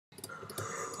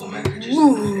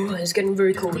Ooh, it's getting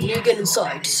very cold. Need to get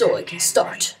inside so I can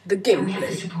start the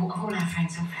gameplay.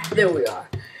 There we are.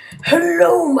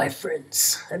 Hello, my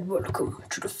friends, and welcome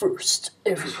to the first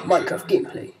ever Minecraft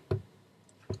gameplay.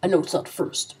 I know it's not the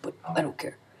first, but I don't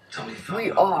care. We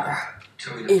are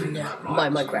in my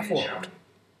Minecraft world,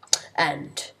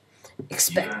 and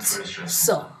expect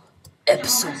some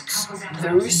episodes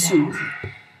very soon.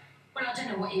 Well, I don't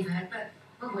know what you've heard, but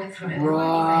we'll work through it.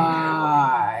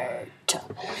 Right.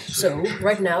 So,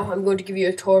 right now, I'm going to give you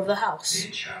a tour of the house.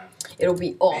 It'll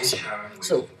be awesome.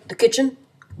 So, the kitchen.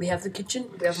 We have the kitchen.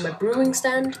 We have my brewing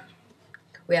stand.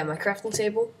 We have my crafting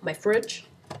table, my fridge,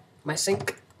 my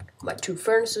sink, my 2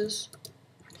 furnaces,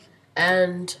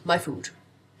 and my food.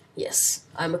 Yes,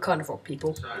 I'm a carnivore,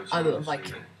 people. I'm a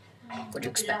Viking. What do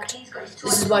you expect?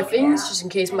 This is my things, just in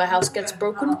case my house gets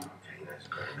broken.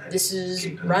 This is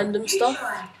random stuff.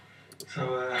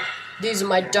 These are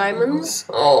my diamonds.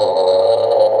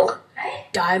 Oh,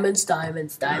 diamonds,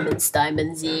 diamonds, diamonds,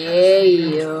 diamonds,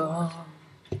 yeah.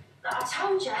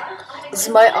 This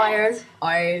is my iron.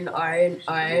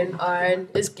 Iron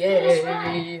is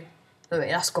gay. Oh wait,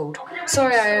 that's gold.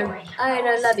 Sorry, Iron,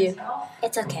 I love you.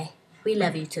 It's okay. We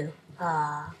love you too.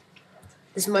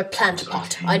 This is my plant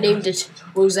pot. I named it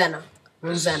Rosanna.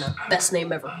 Rosanna, best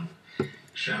name ever.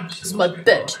 This is my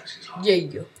bed.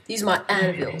 Yeah. These are my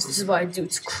anvils. This is what I do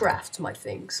to craft my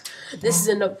things. This is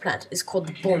another plant. It's called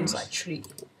the bonsai tree.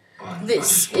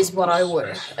 This is what I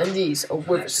wear, and these are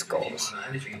wither skulls.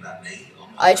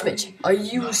 I admit,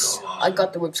 I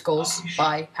got the wither skulls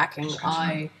by hacking.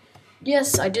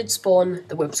 Yes, I did spawn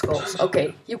the wither skulls.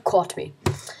 Okay, you caught me.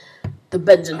 The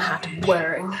bending hat I'm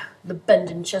wearing. The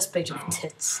bending chestplate of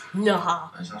tits. Nah.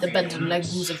 The bending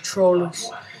leggings of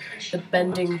trollers. The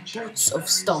bending boots of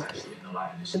stomping.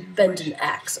 The bending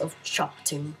axe of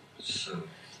chopping.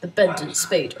 The bending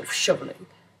spade of shoveling.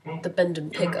 The bending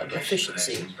pick of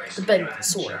efficiency. The bending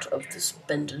sword of this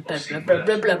bending blah blah blah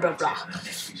blah blah blah blah.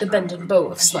 The bending bow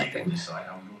of sniping.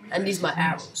 And these are my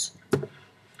arrows.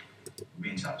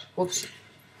 Whoops.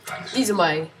 These are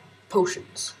my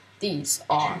potions. These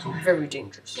are very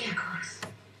dangerous. Yeah, of course.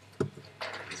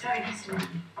 It's very nice to meet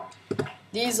you.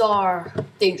 These are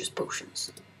dangerous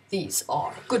potions. These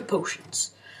are good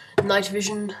potions. Night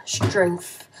vision,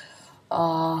 strength.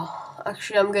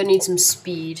 Actually, I'm gonna need some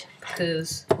speed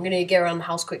because I'm gonna get around the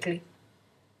house quickly.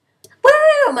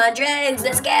 Woo, my drugs,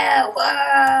 let's go!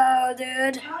 Whoa,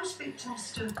 dude.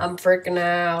 I'm freaking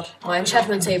out. My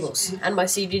enchantment tables and my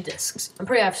CD discs. I'm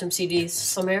pretty have some CDs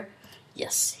somewhere.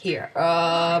 Yes, here.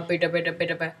 Why would you do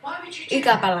that?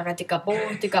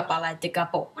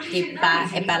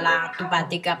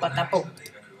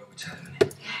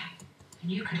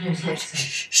 You could lose it.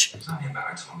 Shh. It's only a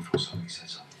matter of time before somebody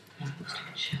says something.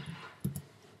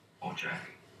 Or Jack.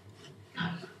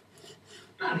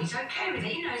 No, he's okay with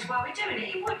it. He knows why we're doing it.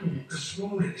 He wouldn't. This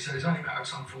morning he said it's only a matter of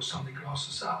time before somebody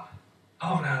grasps us up.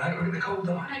 Half an hour later, we're going to call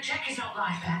them. No, Jack is not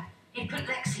like that. He'd put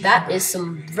Lexi. That is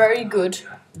some very good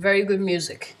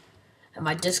music. And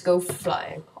my disco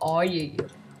flying. Oh yeah.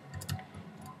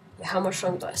 How much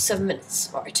longer do I have? 7 minutes.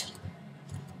 Right.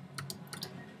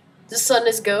 The sun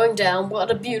is going down. What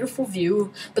a beautiful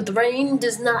view. But the rain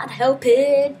does not help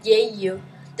it. Yeah.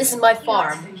 This is my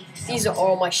farm. These are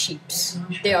all my sheeps.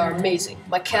 They are amazing.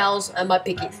 My cows and my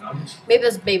piggies. Maybe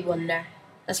there's a baby one there.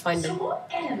 Let's find them.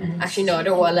 Actually, no, I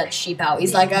don't want to let sheep out.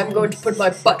 He's like, I'm going to put my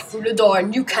butt through the door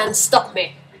and you can't stop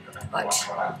me. Right.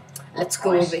 Let's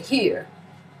go over here.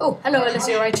 Oh, hello, Alice,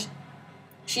 you alright?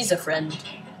 She's a friend.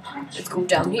 Let's go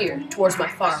down here, towards my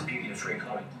farm.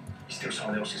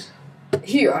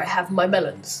 Here I have my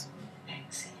melons.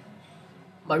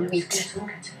 My wheat.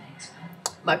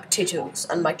 My potatoes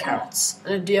and my carrots.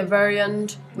 And at the very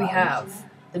end, we have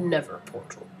the Nether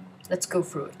portal. Let's go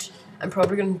through it. I'm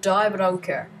probably gonna die, but I don't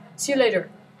care. See you later.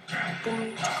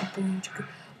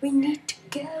 We need to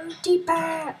go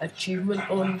deeper. Achievement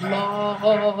unlocked.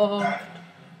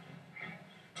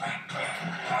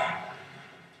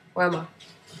 Where am I?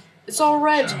 It's all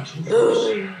red.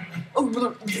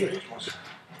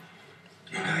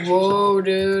 Whoa,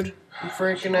 dude. I'm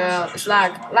freaking out. It's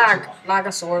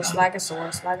Lagasaurus.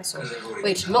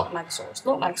 Wait, not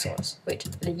Lagasaurus. Wait,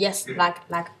 yes, lag.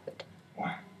 Wait.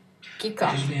 Keep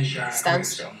calm. Stand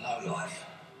still.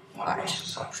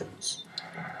 Alright, options.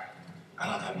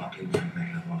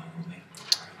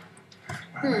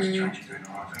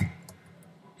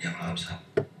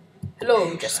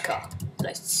 Hello, Jessica.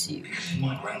 Nice to see you.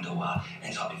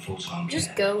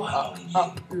 Just go up,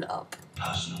 and up.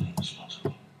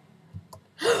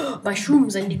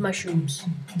 Mushrooms, I need mushrooms.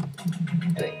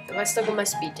 Wait, have I still got my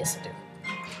speed? Yes, I do.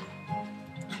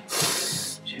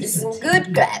 This is some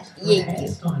good crap. Yeah.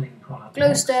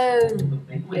 Glowstone.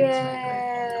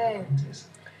 Yay.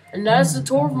 And that's the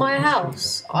tour of my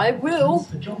house. I will,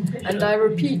 and I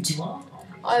repeat,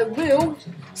 I will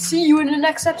see you in the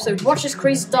next episode. Watch this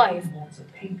crazy dive.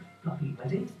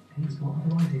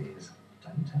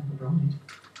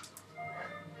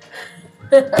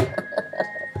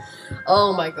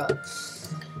 Oh my god.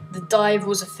 The dive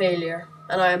was a failure,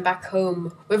 and I am back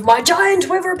home with my giant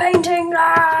river painting.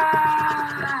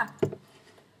 Ah!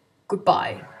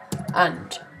 Goodbye,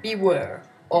 and beware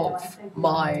of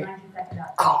my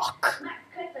cock.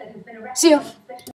 See ya.